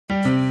Hey,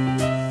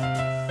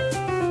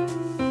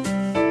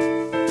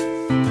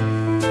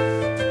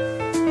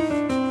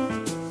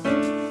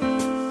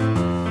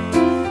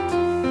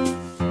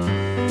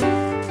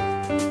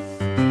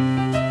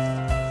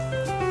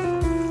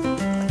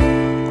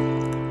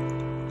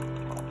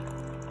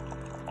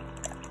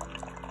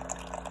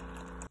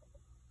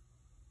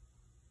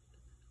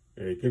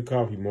 good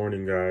coffee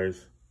morning,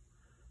 guys.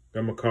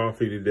 Got my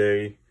coffee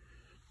today.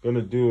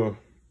 Gonna do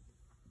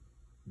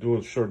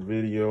a short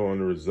video on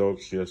the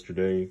results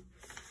yesterday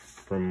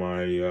from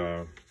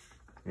my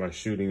my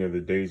shooting of the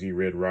Daisy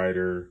Red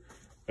Ryder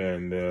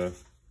and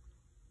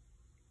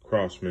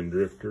Crossman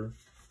Drifter.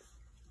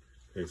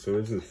 Okay, so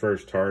this is the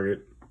first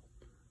target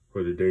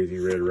for the Daisy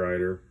Red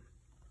Ryder.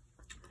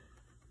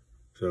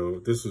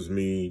 So this was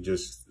me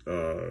just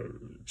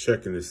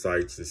checking the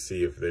sights to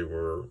see if they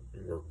were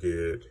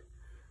good.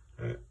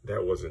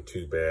 That wasn't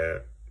too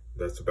bad.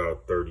 That's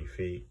about 30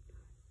 feet.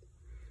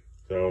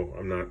 So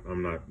I'm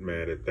not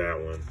mad at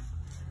that one.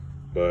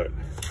 But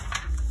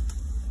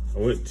I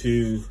went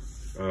to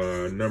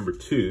number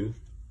two.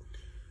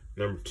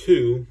 Number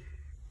two,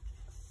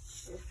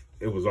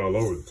 it was all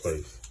over the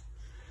place.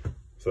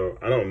 So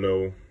I don't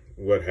know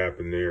what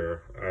happened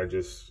there. I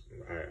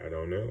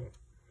don't know.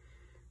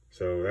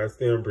 So that's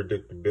the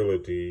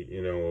unpredictability,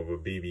 you know, of a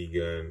BB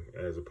gun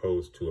as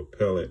opposed to a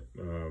pellet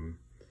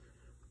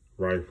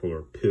rifle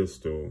or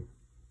pistol.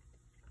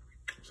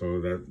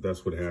 So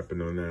that's what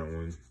happened on that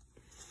one.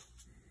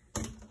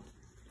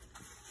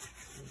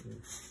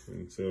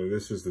 And so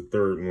this is the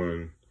third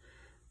one.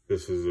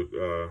 This is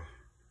a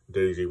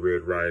Daisy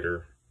Red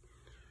Ryder.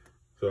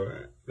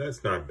 So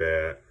that's not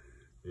bad,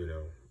 you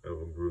know,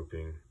 of a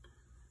grouping.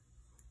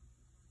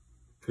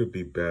 Could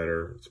be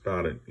better. It's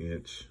about an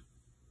inch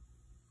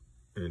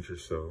or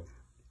so.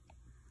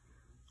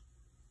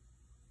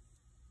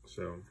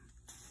 So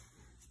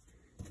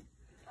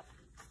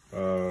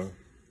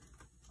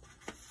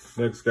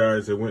next,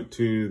 guys, I went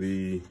to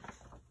the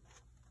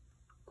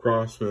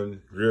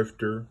Crossman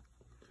Drifter.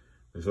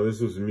 And so this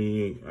was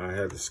me. I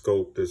had the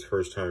scope this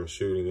first time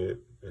shooting it.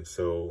 And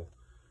so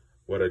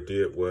what I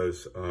did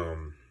was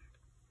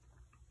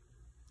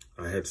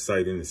I had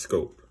sight in the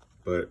scope.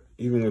 But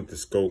even with the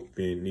scope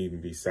needing to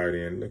be sight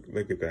in,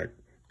 look at that.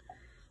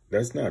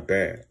 That's not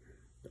bad.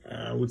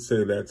 I would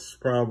say that's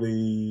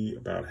probably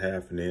about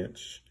half an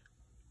inch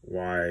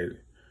wide,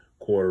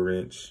 1/4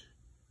 inch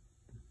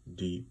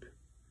deep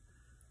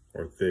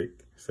or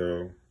thick.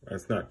 So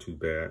that's not too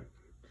bad.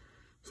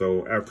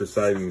 So after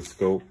sighting the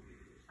scope,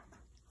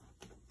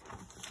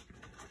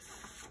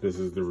 this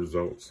is the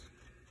results.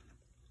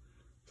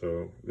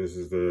 So this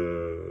is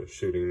the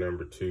shooting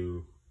number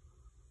 2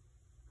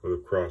 for the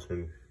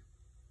Crossman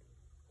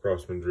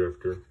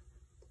Drifter.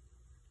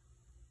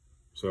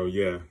 So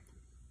yeah,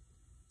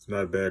 it's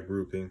not a bad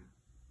grouping.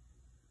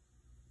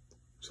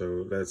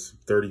 So that's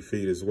 30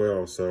 feet as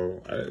well.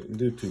 So I didn't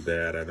do too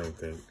bad, I don't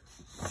think.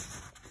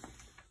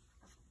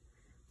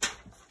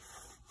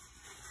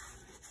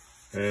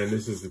 And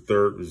this is the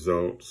third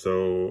result.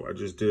 So I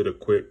just did a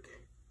quick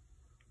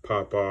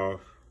pop off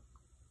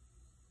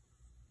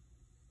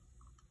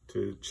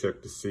to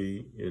check to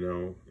see, you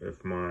know,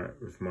 if my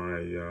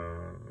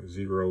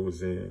zero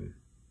was in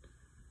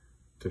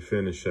to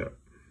finish up.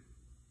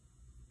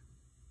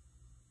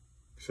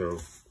 So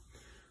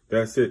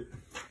that's it,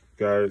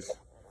 guys.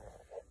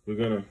 We're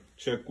gonna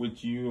check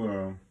with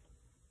you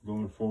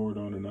going forward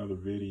on another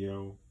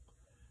video,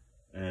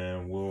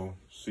 and we'll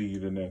see you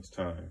the next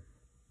time.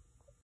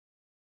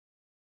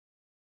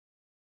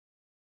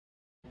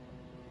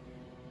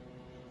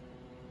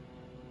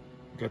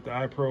 Got the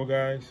iPro,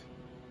 guys.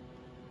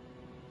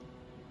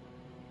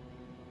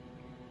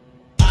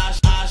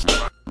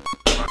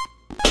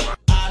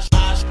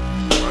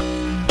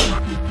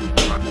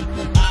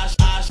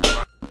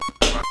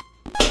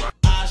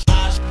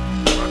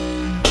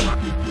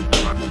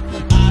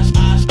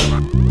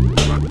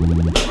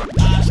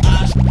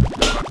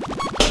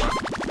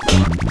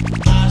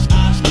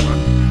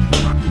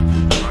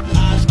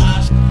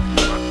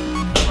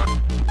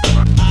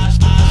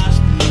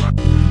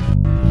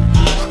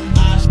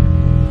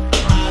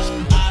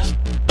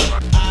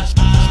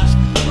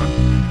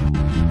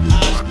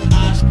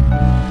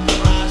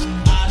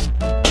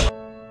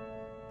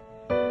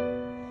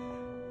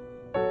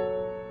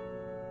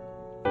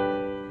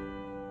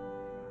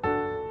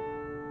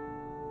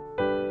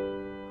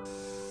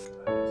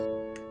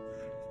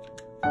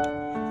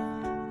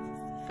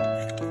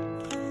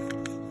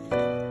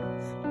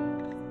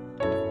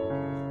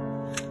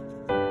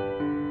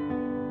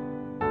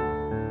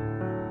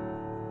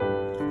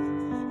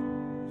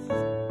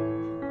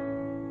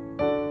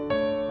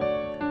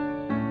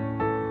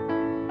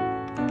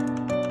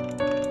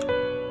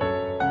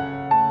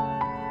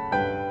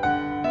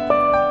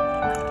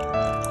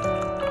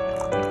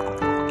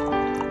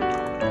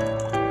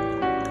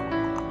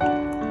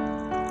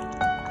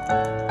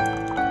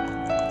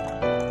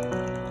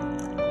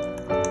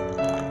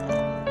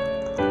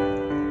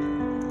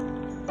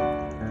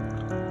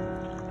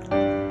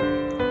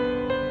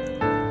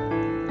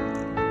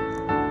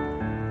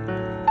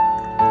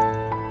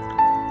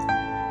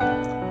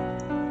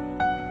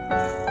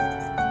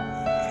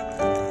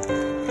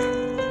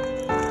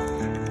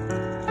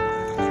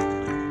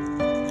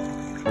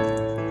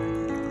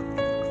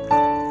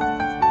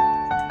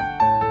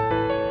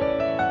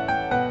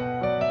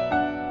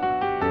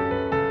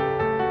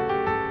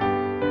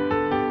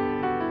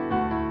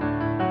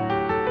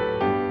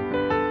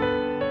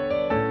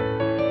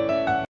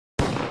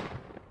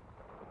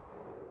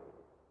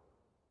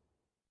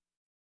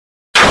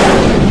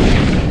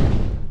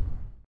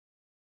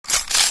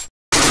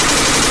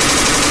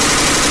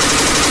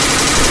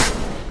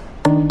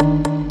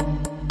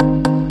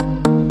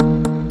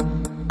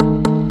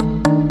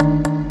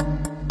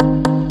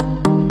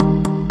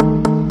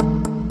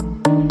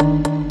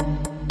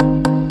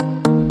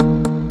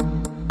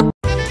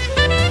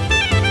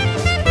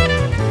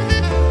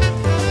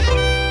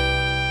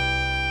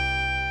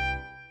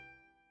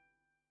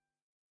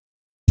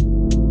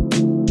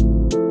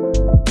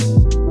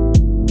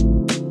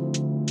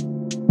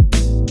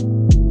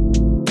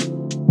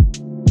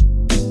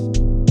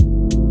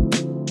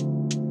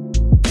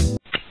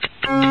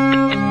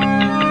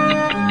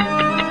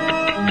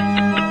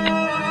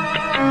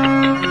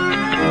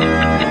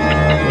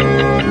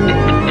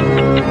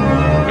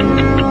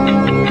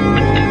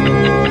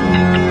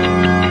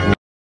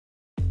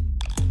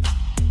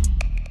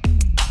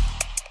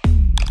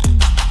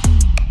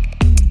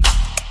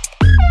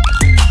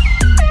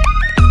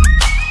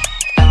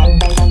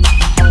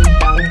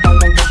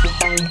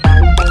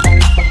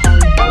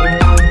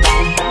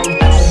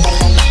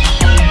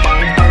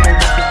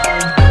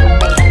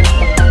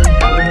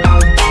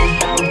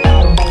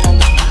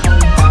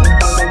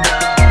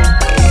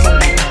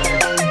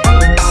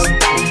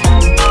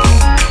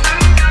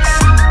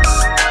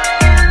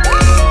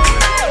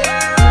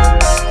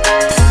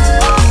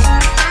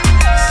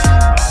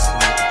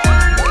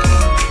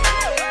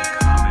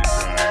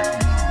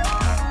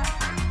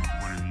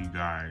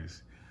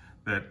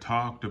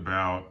 talked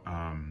about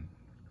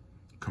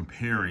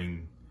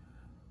comparing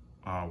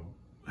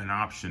an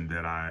option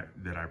that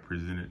I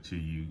presented to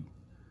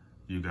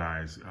you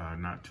guys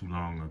not too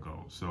long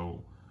ago.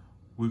 So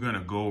we're going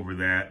to go over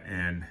that,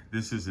 and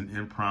this is an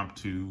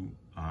impromptu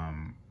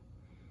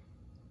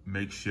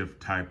makeshift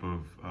type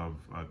of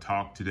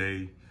talk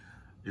today.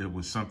 It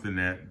was something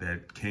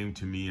that came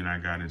to me and I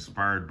got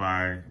inspired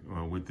by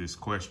with this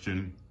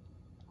question,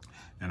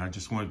 and I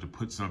just wanted to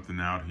put something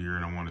out here,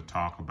 and I want to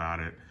talk about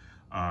it.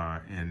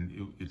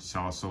 And it's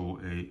also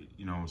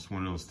it's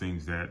one of those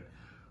things that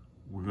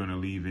we're going to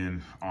leave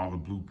in all the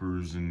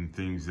bloopers and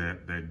things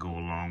that go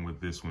along with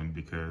this one,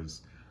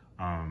 because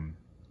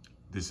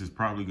this is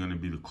probably going to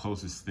be the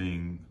closest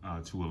thing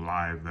to a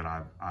live that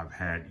I've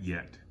had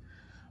yet.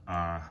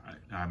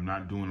 I'm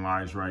not doing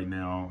lives right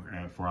now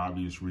for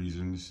obvious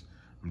reasons.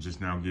 I'm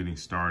just now getting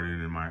started,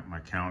 and my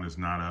count is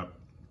not up,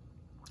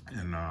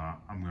 and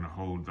I'm going to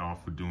hold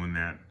off for doing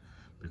that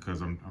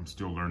because I'm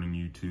still learning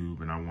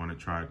YouTube, and I want to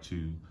try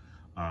to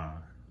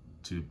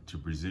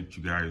present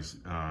you guys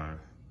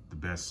the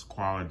best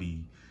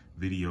quality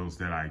videos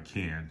that I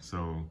can.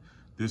 So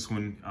this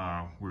one,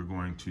 we're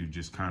going to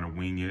just kind of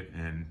wing it,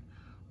 and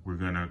we're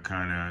going to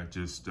kind of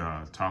just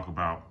talk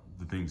about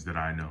the things that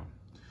I know.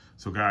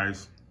 So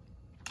guys,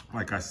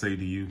 like I say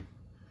to you,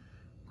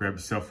 grab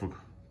yourself a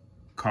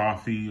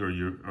coffee or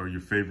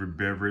your favorite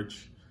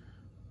beverage,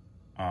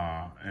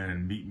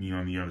 and meet me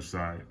on the other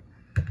side.